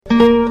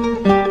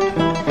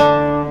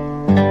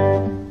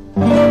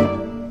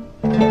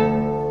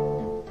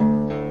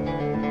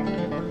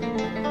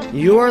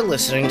are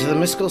listening to the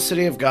Mystical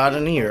City of God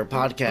in a Year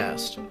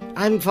podcast.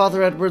 I'm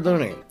Father Edward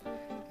Looney,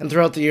 and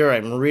throughout the year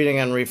I'm reading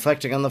and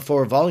reflecting on the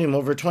 4-volume,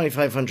 over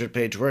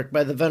 2,500-page work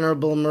by the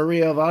Venerable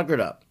Maria of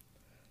Agreda.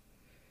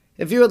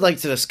 If you would like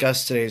to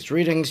discuss today's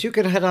readings, you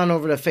can head on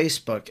over to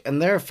Facebook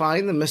and there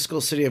find the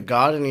Mystical City of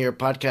God in a Year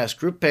podcast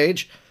group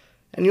page,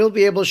 and you'll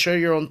be able to share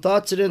your own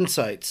thoughts and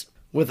insights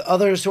with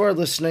others who are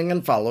listening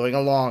and following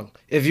along.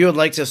 If you would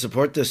like to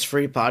support this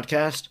free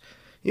podcast,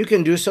 you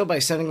can do so by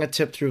sending a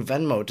tip through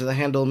Venmo to the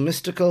handle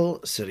Mystical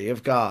City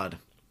of God.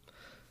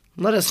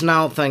 Let us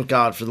now thank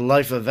God for the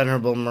life of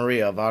Venerable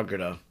Maria of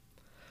Agreda.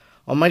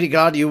 Almighty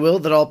God, you will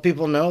that all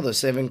people know the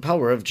saving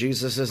power of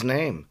Jesus'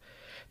 name.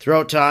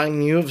 Throughout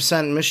time, you have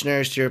sent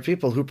missionaries to your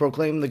people who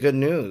proclaim the good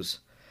news.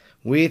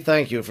 We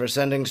thank you for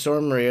sending Sor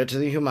Maria to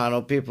the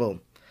Humano people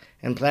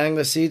and planting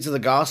the seeds of the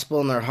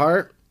gospel in their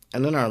heart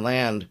and in our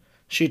land.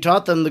 She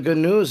taught them the good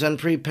news and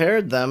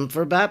prepared them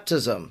for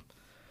baptism.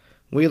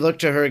 We look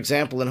to her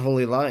example in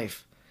holy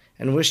life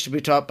and wish to be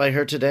taught by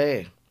her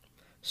today.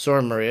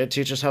 Sor Maria,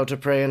 teach us how to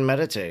pray and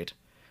meditate.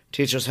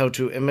 Teach us how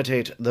to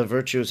imitate the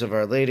virtues of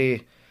Our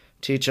Lady.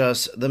 Teach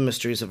us the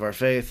mysteries of our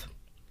faith.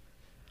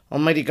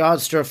 Almighty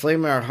God, stir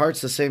aflame in our hearts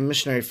the same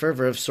missionary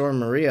fervor of Sor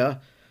Maria,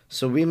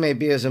 so we may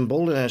be as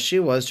emboldened as she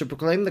was to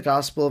proclaim the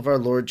gospel of our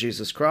Lord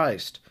Jesus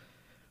Christ,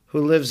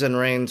 who lives and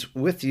reigns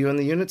with you in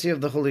the unity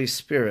of the Holy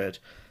Spirit,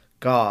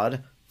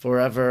 God,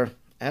 forever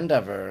and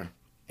ever.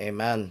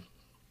 Amen.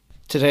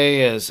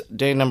 Today is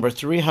day number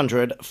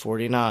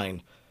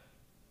 349.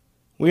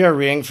 We are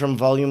reading from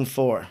Volume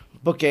 4,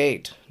 Book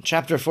 8,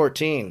 Chapter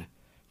 14,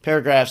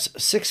 paragraphs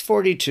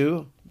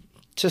 642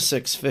 to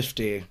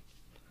 650.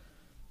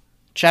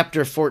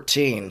 Chapter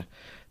 14.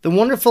 The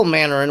wonderful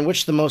manner in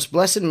which the Most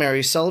Blessed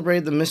Mary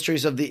celebrated the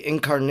mysteries of the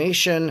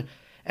incarnation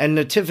and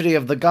nativity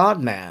of the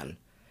God-man,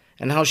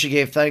 and how she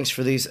gave thanks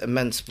for these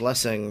immense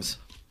blessings.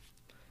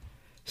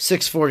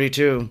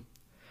 642.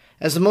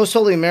 As the Most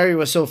Holy Mary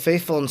was so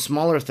faithful in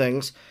smaller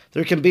things,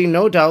 there can be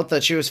no doubt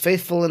that she was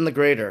faithful in the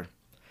greater.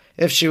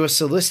 If she was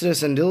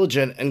solicitous and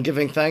diligent in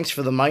giving thanks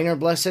for the minor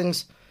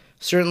blessings,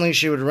 certainly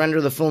she would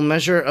render the full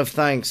measure of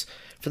thanks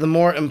for the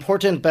more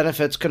important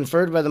benefits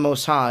conferred by the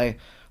Most High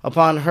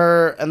upon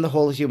her and the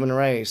whole human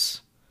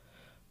race.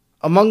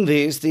 Among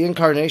these, the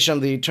incarnation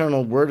of the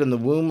eternal Word in the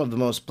womb of the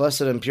most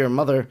blessed and pure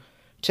Mother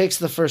takes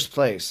the first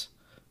place.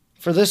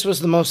 For this was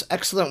the most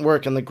excellent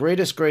work and the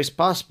greatest grace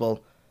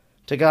possible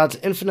to God's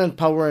infinite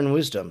power and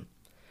wisdom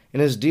in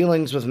his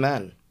dealings with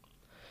men.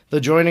 The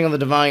joining of the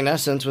divine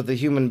essence with the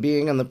human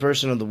being and the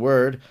person of the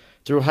Word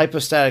through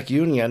hypostatic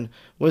union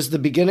was the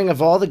beginning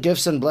of all the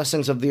gifts and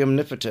blessings of the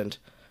Omnipotent,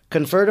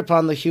 conferred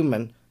upon the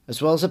human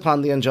as well as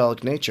upon the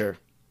angelic nature.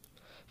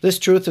 This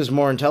truth is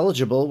more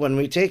intelligible when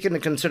we take into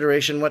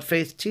consideration what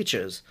faith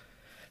teaches,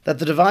 that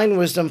the divine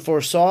wisdom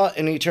foresaw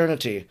in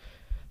eternity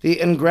the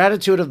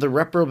ingratitude of the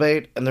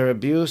reprobate and their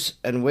abuse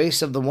and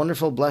waste of the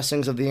wonderful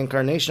blessings of the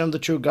incarnation of the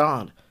true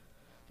God,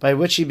 by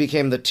which he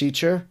became the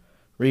teacher,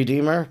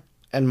 redeemer,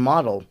 and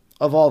model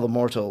of all the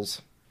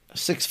mortals.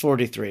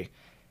 643.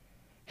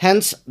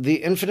 Hence,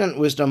 the infinite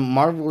wisdom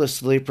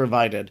marvelously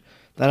provided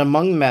that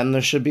among men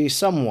there should be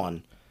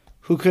someone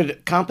who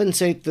could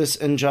compensate this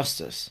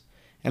injustice,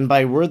 and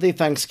by worthy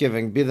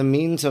thanksgiving be the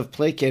means of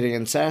placating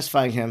and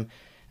satisfying him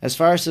as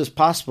far as is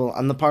possible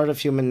on the part of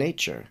human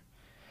nature.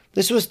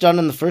 This was done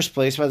in the first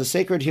place by the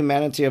sacred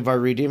humanity of our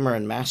Redeemer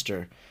and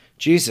Master,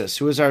 Jesus,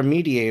 who is our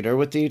mediator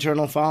with the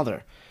Eternal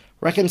Father,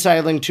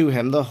 reconciling to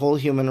him the whole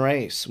human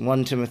race,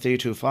 1 Timothy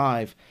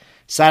 2:5,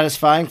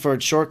 satisfying for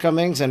its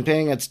shortcomings and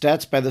paying its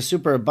debts by the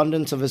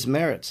superabundance of his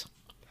merits.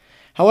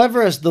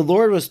 However, as the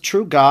Lord was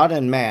true God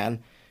and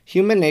man,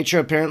 human nature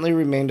apparently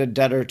remained a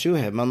debtor to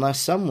him, unless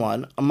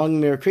someone among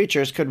mere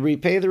creatures could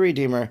repay the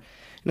Redeemer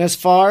in as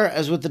far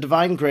as with the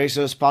divine grace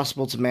it was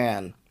possible to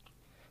man.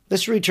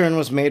 This return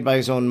was made by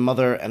his own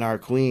mother and our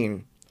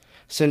Queen,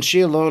 since she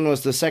alone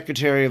was the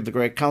secretary of the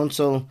Great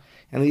Council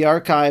and the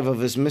archive of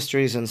his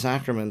mysteries and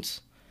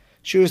sacraments.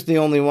 She was the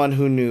only one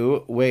who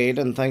knew, weighed,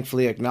 and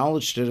thankfully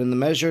acknowledged it in the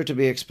measure to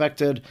be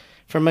expected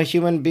from a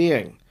human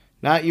being,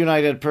 not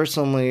united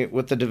personally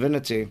with the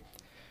divinity.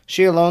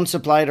 She alone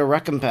supplied a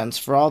recompense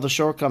for all the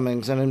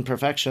shortcomings and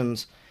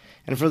imperfections,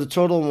 and for the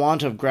total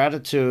want of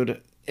gratitude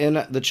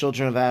in the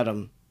children of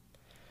Adam.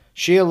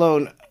 She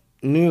alone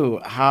knew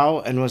how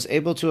and was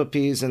able to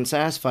appease and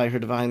satisfy her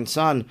divine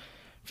Son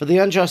for the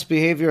unjust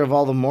behavior of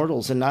all the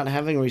mortals in not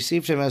having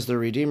received him as the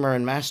Redeemer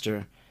and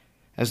Master,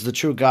 as the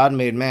true God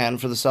made man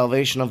for the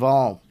salvation of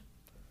all.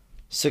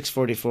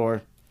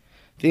 644.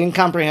 The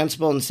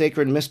incomprehensible and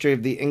sacred mystery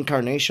of the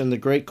incarnation the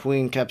great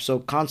Queen kept so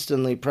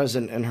constantly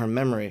present in her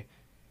memory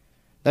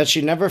that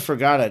she never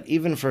forgot it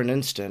even for an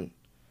instant.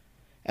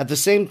 At the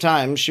same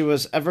time, she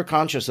was ever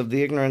conscious of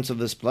the ignorance of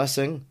this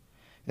blessing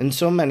in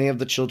so many of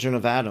the children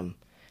of Adam,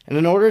 and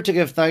in order to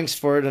give thanks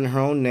for it in her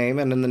own name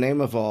and in the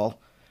name of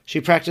all, she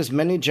practiced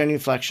many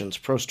genuflections,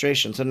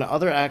 prostrations, and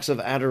other acts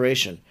of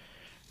adoration,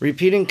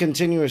 repeating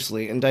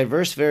continuously in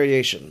diverse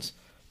variations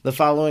the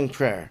following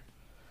prayer: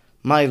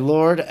 My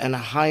Lord and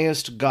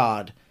highest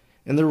God,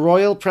 In the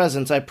royal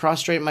presence I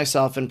prostrate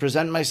myself and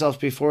present myself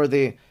before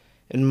thee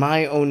in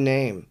my own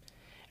name,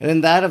 and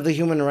in that of the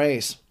human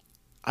race.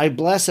 I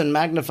bless and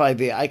magnify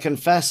thee. I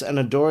confess and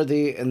adore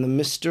thee in the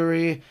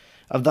mystery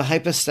of the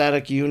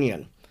hypostatic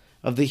union,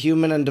 of the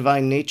human and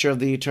divine nature of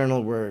the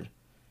eternal Word.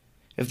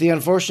 If the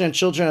unfortunate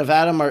children of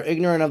Adam are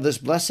ignorant of this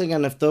blessing,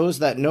 and if those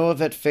that know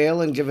of it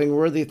fail in giving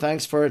worthy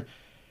thanks for it,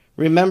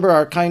 remember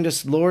our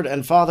kindest Lord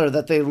and Father,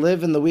 that they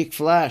live in the weak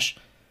flesh,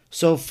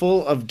 so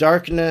full of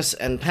darkness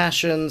and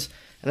passions,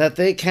 and that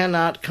they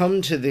cannot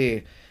come to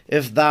thee,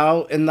 if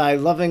thou, in thy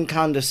loving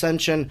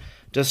condescension,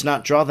 dost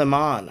not draw them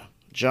on.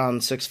 John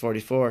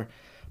 6:44.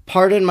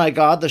 Pardon, my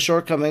God, the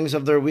shortcomings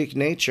of their weak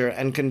nature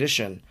and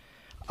condition.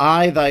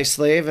 I, thy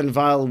slave and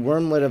vile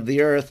wormlet of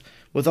the earth,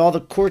 with all the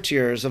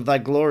courtiers of thy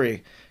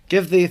glory,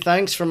 give thee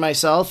thanks for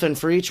myself and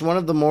for each one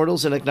of the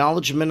mortals in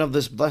acknowledgment of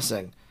this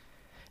blessing.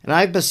 And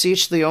I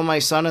beseech thee, O my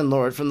Son and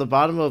Lord, from the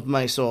bottom of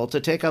my soul, to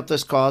take up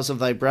this cause of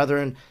thy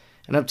brethren,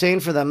 and obtain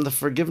for them the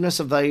forgiveness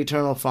of thy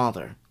eternal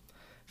Father.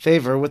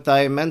 Favor with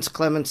thy immense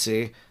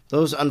clemency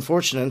those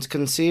unfortunates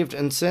conceived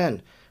in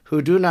sin,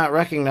 who do not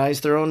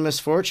recognize their own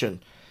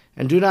misfortune,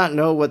 and do not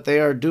know what they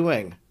are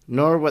doing,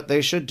 nor what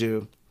they should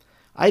do.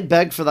 I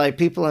beg for thy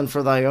people and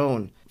for thy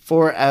own,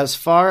 for as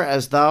far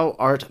as thou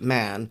art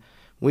man,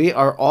 we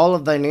are all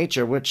of thy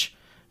nature, which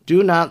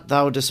do not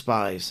thou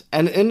despise.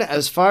 And in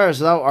as far as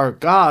thou art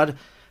God,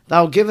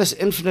 thou givest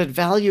infinite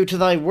value to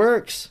thy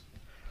works.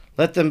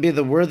 Let them be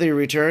the worthy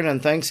return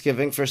and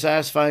thanksgiving for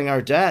satisfying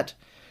our debt,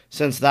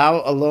 since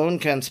thou alone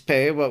canst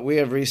pay what we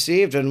have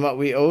received and what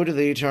we owe to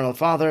the eternal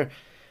Father,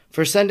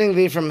 for sending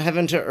thee from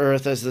heaven to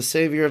earth as the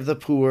Savior of the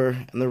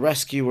poor and the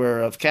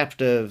rescuer of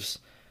captives.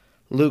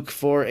 Luke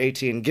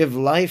 4:18. Give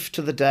life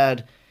to the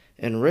dead,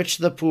 enrich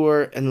the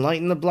poor,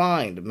 enlighten the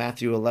blind.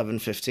 Matthew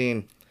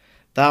 11:15.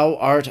 Thou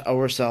art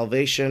our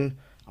salvation,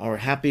 our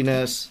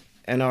happiness,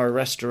 and our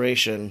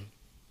restoration.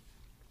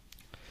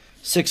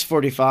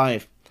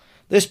 645.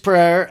 This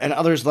prayer and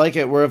others like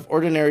it were of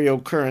ordinary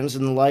occurrence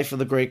in the life of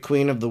the great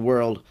Queen of the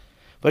world,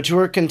 but to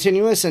her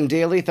continuous and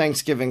daily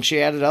thanksgiving she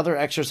added other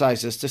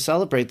exercises to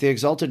celebrate the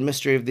exalted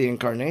mystery of the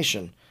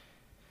Incarnation,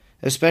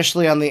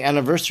 especially on the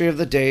anniversary of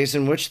the days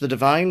in which the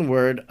divine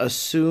Word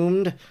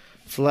assumed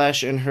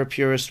flesh in her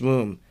purest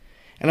womb.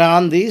 And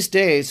on these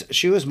days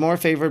she was more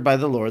favored by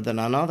the Lord than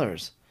on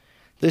others.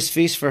 This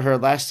feast for her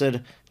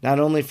lasted not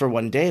only for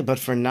 1 day, but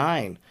for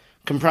 9,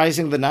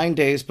 comprising the 9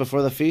 days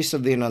before the feast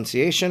of the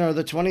Annunciation, or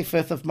the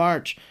 25th of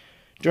March,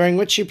 during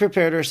which she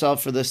prepared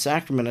herself for this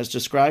sacrament as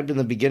described in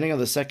the beginning of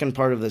the second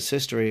part of this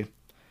history.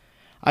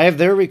 I have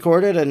there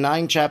recorded in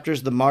 9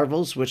 chapters the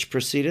marvels which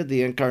preceded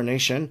the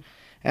Incarnation,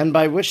 and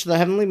by which the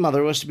Heavenly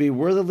Mother was to be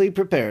worthily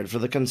prepared for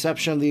the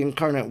conception of the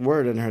incarnate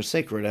Word in her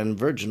sacred and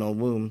virginal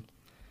womb.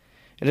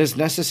 It is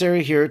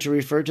necessary here to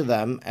refer to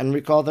them and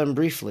recall them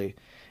briefly,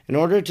 in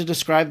order to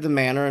describe the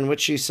manner in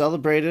which she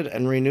celebrated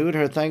and renewed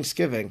her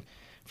thanksgiving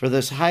for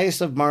this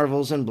highest of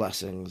marvels and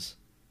blessings.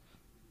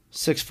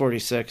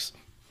 646.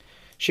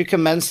 She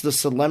commenced the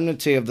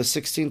solemnity of the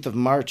 16th of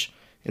March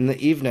in the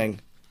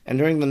evening, and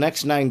during the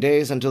next 9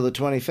 days until the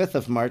 25th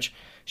of March,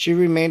 she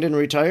remained in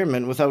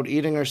retirement without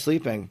eating or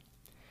sleeping.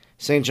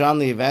 St. John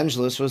the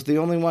Evangelist was the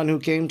only one who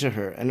came to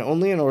her, and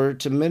only in order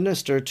to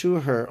minister to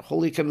her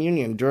Holy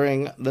Communion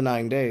during the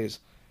 9 days.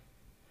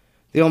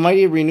 The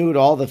Almighty renewed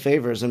all the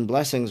favors and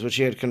blessings which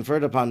he had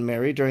conferred upon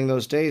Mary during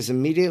those days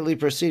immediately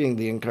preceding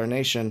the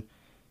Incarnation.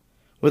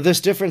 With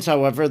this difference,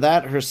 however,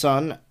 that her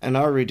Son and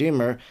our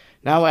Redeemer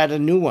now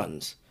added new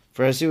ones,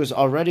 for as he was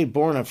already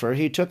born of her,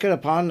 he took it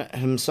upon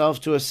himself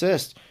to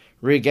assist,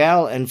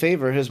 regale, and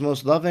favor his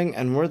most loving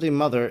and worthy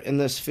mother in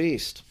this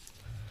feast.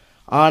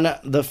 On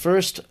the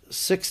first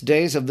 6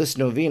 days of this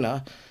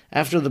novena,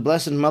 after the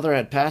Blessed Mother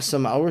had passed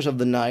some hours of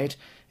the night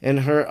in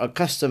her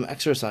accustomed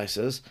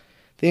exercises,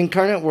 the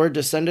incarnate Word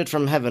descended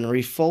from heaven,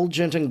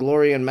 refulgent in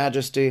glory and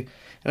majesty,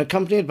 and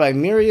accompanied by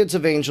myriads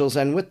of angels,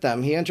 and with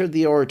them he entered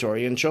the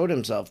oratory and showed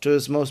himself to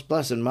his most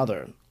blessed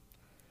Mother.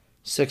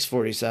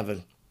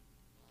 647.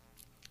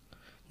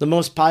 The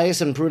most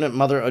pious and prudent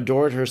Mother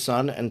adored her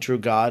Son and true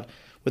God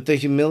with the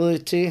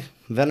humility,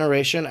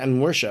 veneration,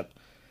 and worship,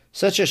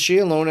 such as she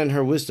alone in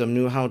her wisdom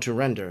knew how to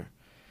render.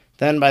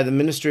 Then, by the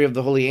ministry of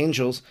the holy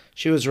angels,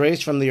 she was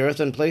raised from the earth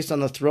and placed on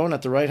the throne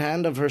at the right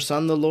hand of her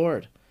Son the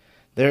Lord.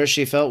 There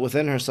she felt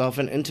within herself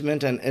an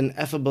intimate and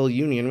ineffable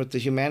union with the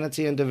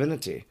humanity and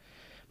divinity,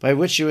 by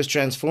which she was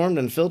transformed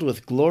and filled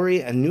with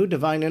glory and new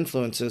divine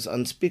influences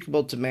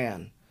unspeakable to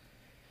man.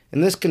 In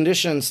this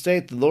condition and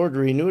state the Lord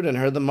renewed in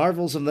her the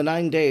marvels of the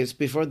 9 days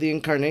before the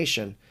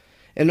Incarnation,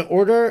 in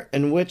order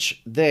in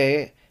which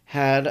they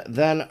had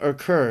then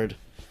occurred,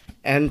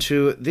 and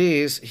to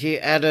these he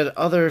added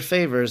other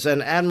favors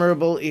and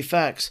admirable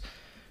effects,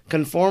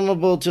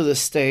 conformable to the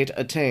state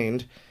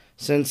attained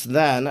since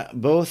then,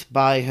 both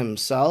by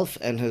himself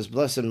and his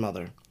blessed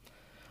Mother.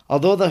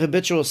 Although the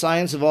habitual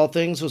science of all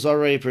things was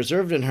already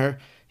preserved in her,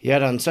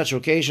 yet on such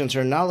occasions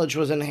her knowledge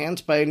was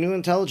enhanced by a new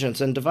intelligence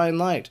and divine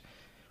light,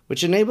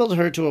 which enabled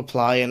her to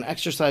apply and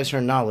exercise her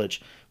knowledge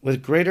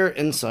with greater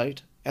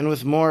insight and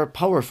with more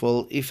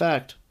powerful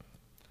effect.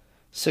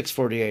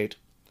 6:48.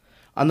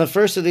 On the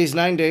first of these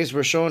 9 days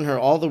were shown her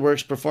all the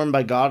works performed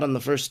by God on the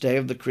first day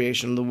of the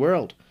creation of the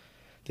world,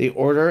 the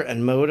order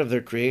and mode of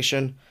their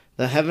creation,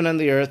 the heaven and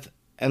the earth,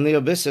 and the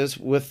abysses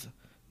with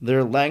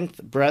their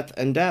length, breadth,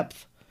 and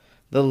depth,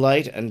 the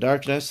light and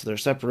darkness, their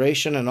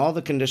separation, and all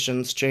the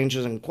conditions,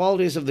 changes, and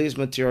qualities of these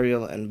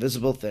material and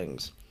visible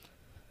things.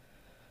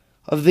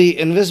 Of the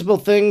invisible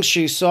things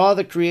she saw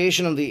the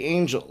creation of the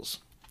angels,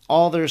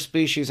 all their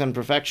species and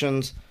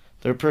perfections,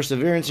 their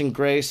perseverance in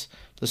grace,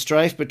 the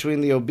strife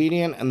between the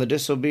obedient and the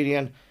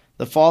disobedient,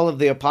 the fall of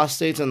the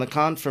apostates and the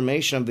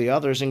confirmation of the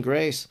others in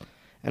grace,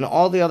 and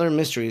all the other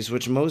mysteries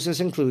which Moses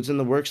includes in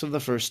the works of the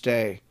first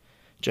day.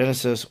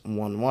 Genesis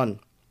 1:1.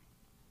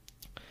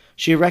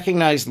 She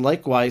recognized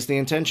likewise the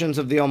intentions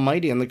of the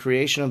Almighty in the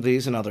creation of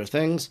these and other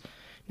things,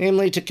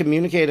 namely to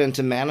communicate and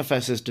to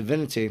manifest His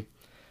divinity,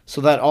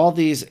 so that all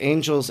these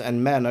angels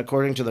and men,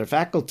 according to their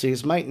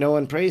faculties, might know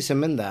and praise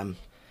Him in them.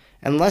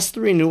 And lest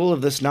the renewal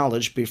of this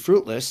knowledge be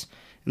fruitless,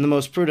 in the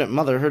most prudent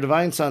mother, her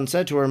divine Son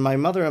said to her, My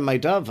mother and my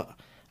dove,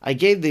 I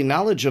gave thee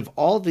knowledge of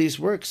all these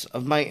works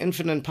of my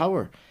infinite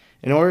power,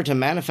 in order to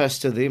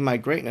manifest to thee my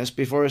greatness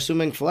before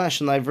assuming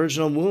flesh in thy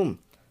virginal womb.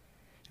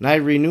 And I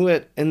renew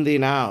it in thee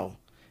now,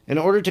 in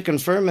order to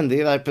confirm in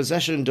thee thy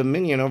possession and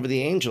dominion over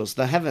the angels,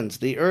 the heavens,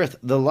 the earth,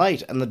 the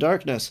light, and the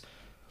darkness,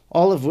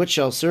 all of which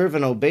shall serve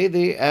and obey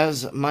thee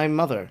as my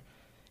mother,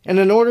 and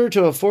in order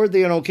to afford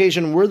thee an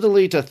occasion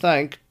worthily to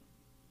thank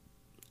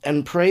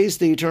and praise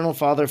the Eternal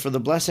Father for the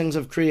blessings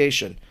of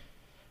creation,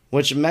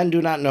 which men do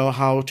not know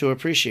how to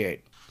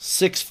appreciate.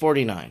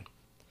 6:49.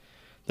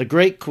 The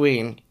great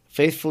Queen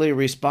faithfully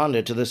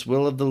responded to this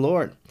will of the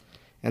Lord,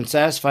 and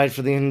satisfied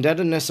for the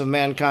indebtedness of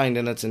mankind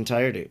in its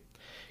entirety,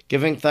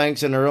 giving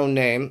thanks in her own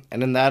name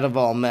and in that of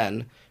all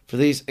men for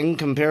these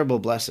incomparable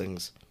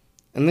blessings.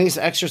 In these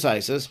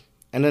exercises,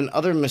 and in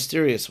other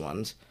mysterious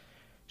ones,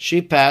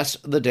 she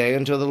passed the day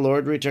until the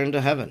Lord returned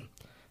to heaven.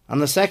 On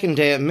the second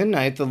day at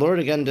midnight the Lord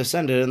again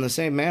descended in the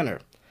same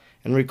manner,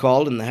 and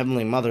recalled in the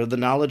Heavenly Mother the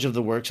knowledge of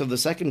the works of the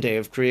second day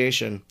of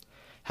creation,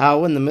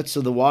 how in the midst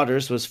of the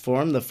waters was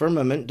formed the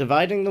firmament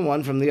dividing the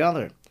one from the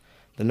other,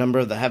 the number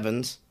of the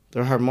heavens,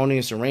 their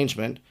harmonious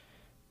arrangement,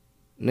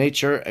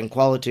 nature and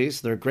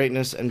qualities, their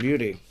greatness and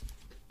beauty.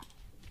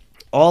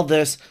 All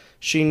this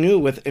she knew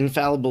with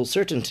infallible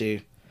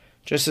certainty,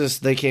 just as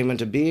they came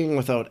into being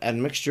without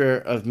admixture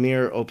of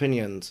mere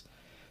opinions.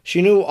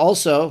 She knew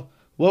also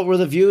what were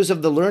the views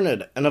of the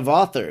learned and of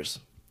authors.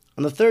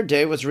 On the third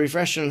day was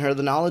refreshed in her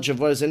the knowledge of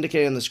what is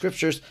indicated in the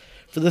Scriptures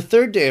for the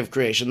third day of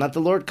creation, that the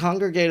Lord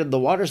congregated the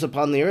waters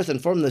upon the earth and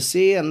formed the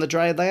sea and the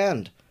dry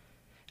land,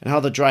 and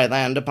how the dry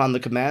land, upon the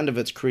command of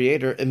its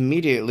Creator,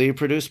 immediately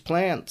produced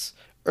plants,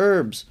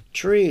 herbs,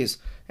 trees,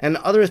 and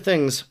other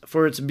things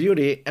for its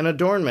beauty and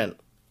adornment.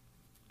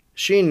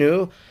 She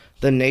knew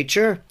the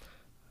nature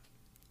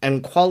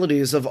and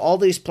qualities of all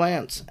these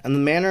plants, and the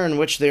manner in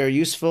which they are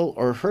useful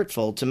or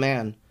hurtful to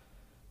man.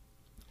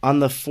 On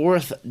the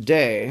fourth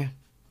day,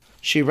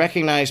 she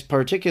recognized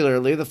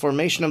particularly the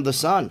formation of the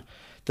sun,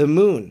 the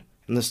moon,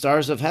 and the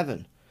stars of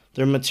heaven,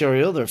 their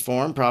material, their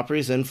form,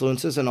 properties,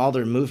 influences, and all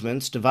their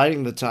movements,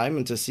 dividing the time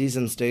into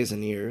seasons, days,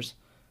 and years.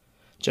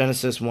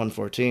 Genesis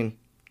 1:14.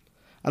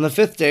 On the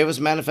fifth day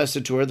was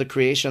manifested to her the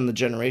creation and the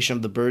generation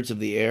of the birds of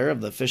the air, of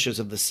the fishes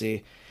of the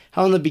sea,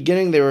 how in the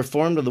beginning they were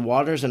formed of the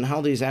waters, and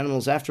how these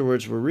animals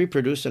afterwards were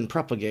reproduced and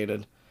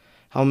propagated,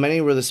 how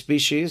many were the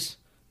species,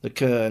 the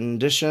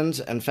conditions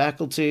and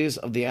faculties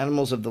of the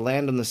animals of the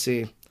land and the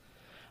sea.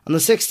 On the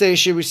sixth day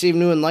she received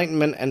new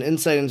enlightenment and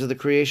insight into the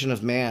creation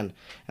of man,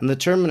 and the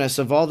terminus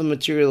of all the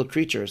material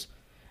creatures,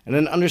 and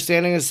an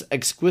understanding his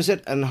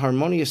exquisite and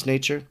harmonious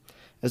nature,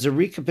 as a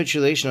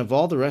recapitulation of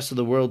all the rest of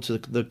the world to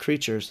the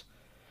creatures.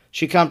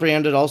 She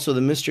comprehended also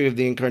the mystery of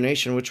the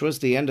incarnation, which was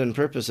the end and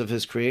purpose of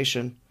his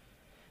creation.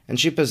 And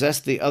she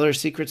possessed the other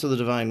secrets of the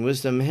divine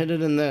wisdom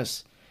hidden in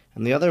this,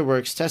 and the other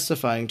works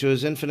testifying to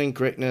his infinite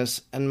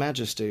greatness and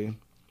majesty.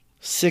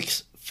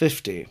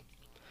 650.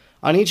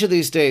 On each of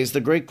these days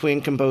the great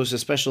Queen composed a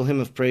special hymn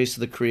of praise to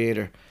the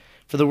Creator,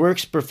 for the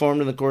works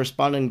performed in the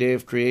corresponding day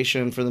of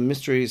creation, and for the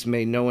mysteries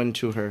made known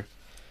to her.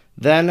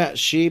 Then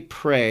she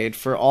prayed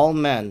for all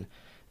men,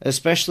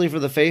 especially for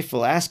the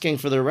faithful, asking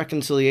for their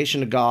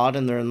reconciliation to God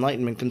and their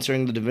enlightenment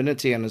concerning the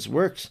divinity and his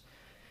works,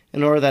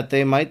 in order that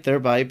they might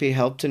thereby be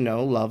helped to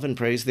know, love, and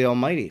praise the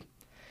Almighty.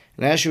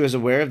 And as she was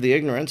aware of the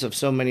ignorance of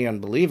so many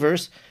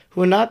unbelievers,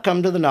 who had not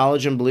come to the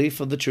knowledge and belief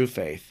of the true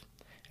faith,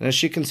 and as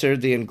she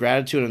considered the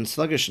ingratitude and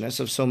sluggishness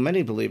of so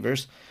many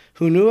believers,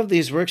 who knew of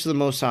these works of the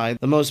Most High,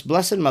 the Most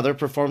Blessed Mother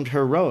performed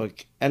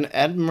heroic and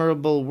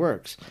admirable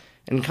works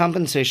in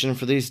compensation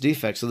for these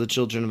defects of the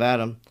children of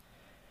Adam.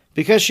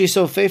 Because she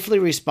so faithfully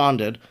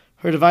responded,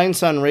 her divine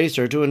Son raised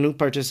her to a new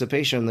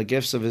participation in the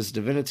gifts of his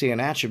divinity and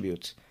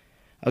attributes,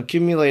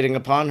 accumulating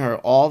upon her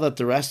all that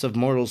the rest of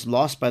mortals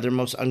lost by their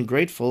most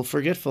ungrateful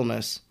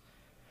forgetfulness.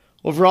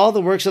 Over all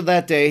the works of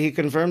that day he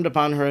confirmed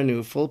upon her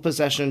anew full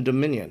possession and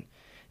dominion,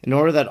 in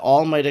order that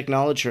all might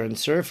acknowledge her and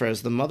serve her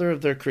as the mother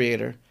of their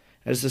Creator,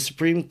 as the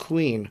supreme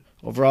Queen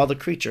over all the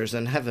creatures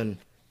in heaven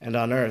and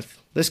on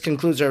earth. This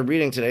concludes our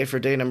reading today for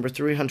day number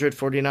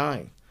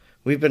 349.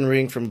 We've been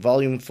reading from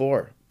Volume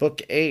 4,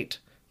 Book 8,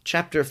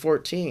 Chapter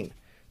 14,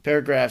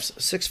 paragraphs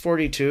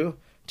 642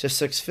 to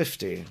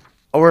 650.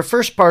 Our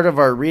first part of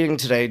our reading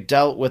today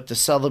dealt with the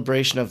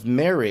celebration of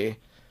Mary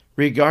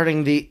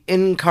regarding the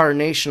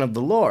incarnation of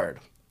the Lord.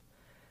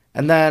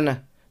 And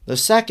then the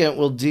second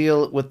will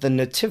deal with the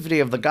nativity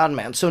of the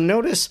God-man. So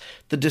notice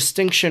the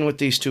distinction with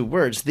these two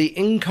words. The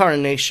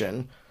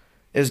incarnation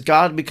is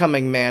God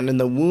becoming man in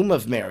the womb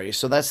of Mary.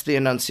 So that's the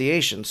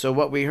Annunciation. So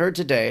what we heard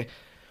today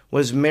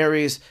was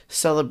Mary's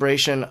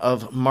celebration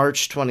of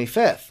March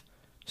 25th.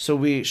 So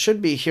we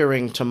should be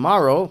hearing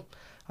tomorrow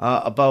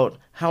about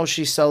how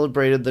she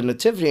celebrated the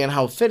Nativity, and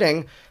how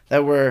fitting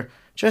that we're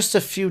just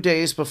a few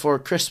days before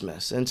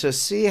Christmas. And to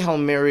see how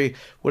Mary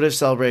would have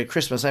celebrated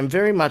Christmas, I'm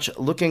very much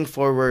looking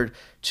forward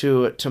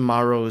to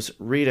tomorrow's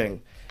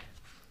reading.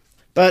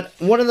 But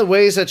one of the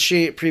ways that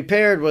she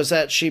prepared was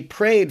that she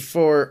prayed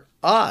for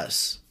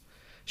us.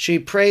 She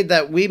prayed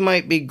that we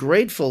might be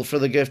grateful for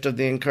the gift of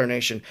the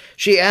incarnation.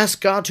 She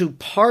asked God to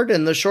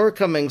pardon the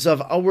shortcomings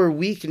of our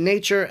weak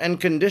nature and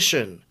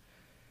condition.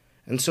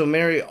 And so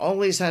Mary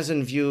always has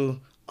in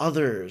view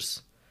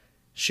others.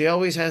 She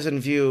always has in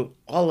view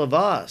all of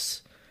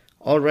us,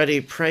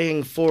 already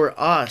praying for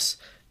us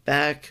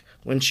back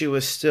when she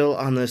was still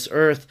on this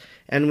earth.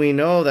 And we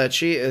know that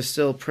she is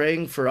still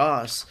praying for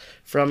us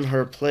from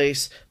her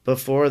place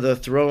before the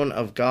throne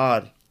of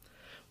God.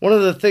 One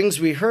of the things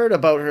we heard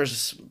about her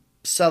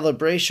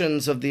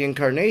celebrations of the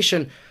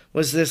incarnation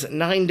was this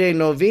 9-day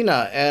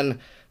novena, and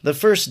the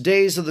first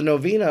days of the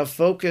novena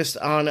focused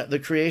on the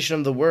creation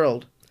of the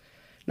world.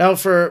 Now,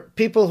 for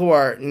people who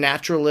are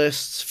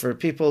naturalists, for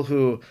people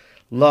who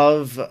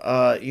love,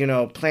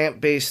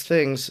 plant-based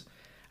things,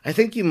 I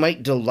think you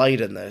might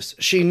delight in this.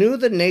 She knew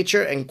the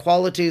nature and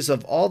qualities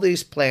of all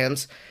these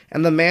plants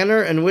and the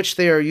manner in which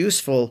they are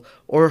useful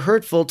or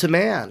hurtful to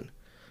man.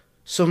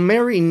 So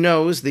Mary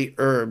knows the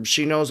herbs.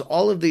 She knows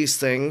all of these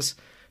things,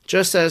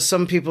 just as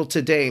some people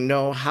today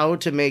know how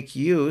to make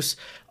use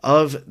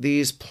of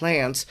these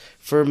plants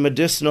for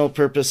medicinal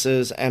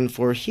purposes and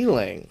for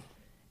healing.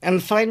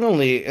 And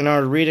finally, in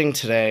our reading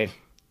today,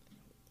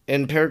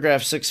 in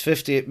paragraph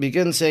 650, it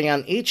begins saying,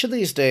 "On each of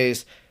these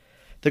days,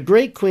 the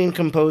great queen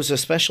composed a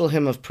special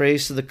hymn of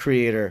praise to the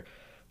Creator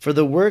for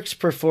the works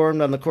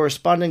performed on the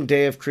corresponding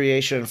day of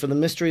creation, for the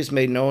mysteries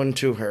made known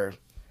to her."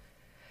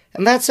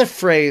 And that's a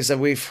phrase that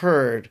we've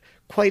heard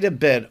quite a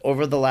bit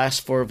over the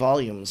last 4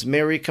 volumes,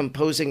 Mary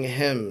composing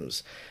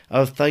hymns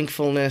of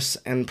thankfulness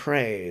and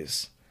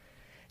praise.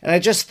 And I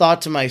just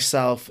thought to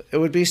myself, it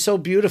would be so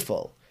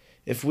beautiful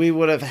if we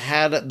would have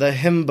had the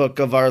hymn book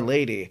of Our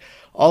Lady,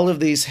 all of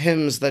these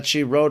hymns that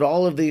she wrote,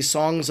 all of these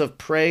songs of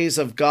praise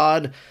of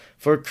God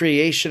for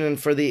creation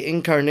and for the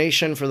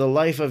incarnation, for the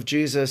life of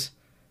Jesus.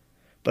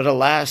 But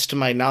alas, to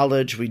my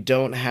knowledge, we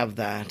don't have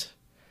that.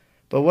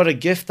 But what a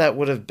gift that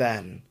would have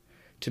been,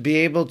 to be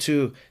able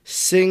to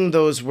sing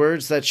those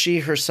words that she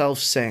herself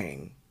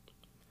sang.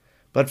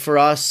 But for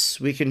us,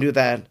 we can do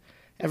that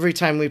every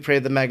time we pray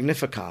the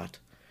Magnificat,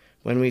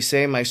 when we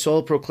say, "My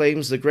soul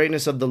proclaims the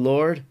greatness of the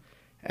Lord,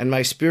 and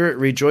my spirit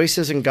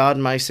rejoices in God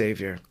my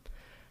Savior."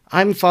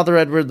 I'm Father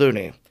Edward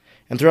Looney,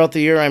 and throughout the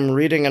year I'm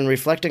reading and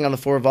reflecting on the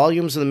 4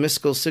 volumes of the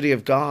Mystical City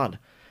of God.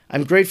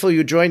 I'm grateful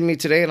you joined me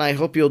today, and I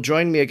hope you'll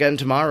join me again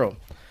tomorrow.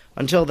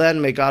 Until then,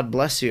 may God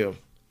bless you,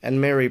 and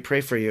Mary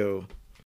pray for you.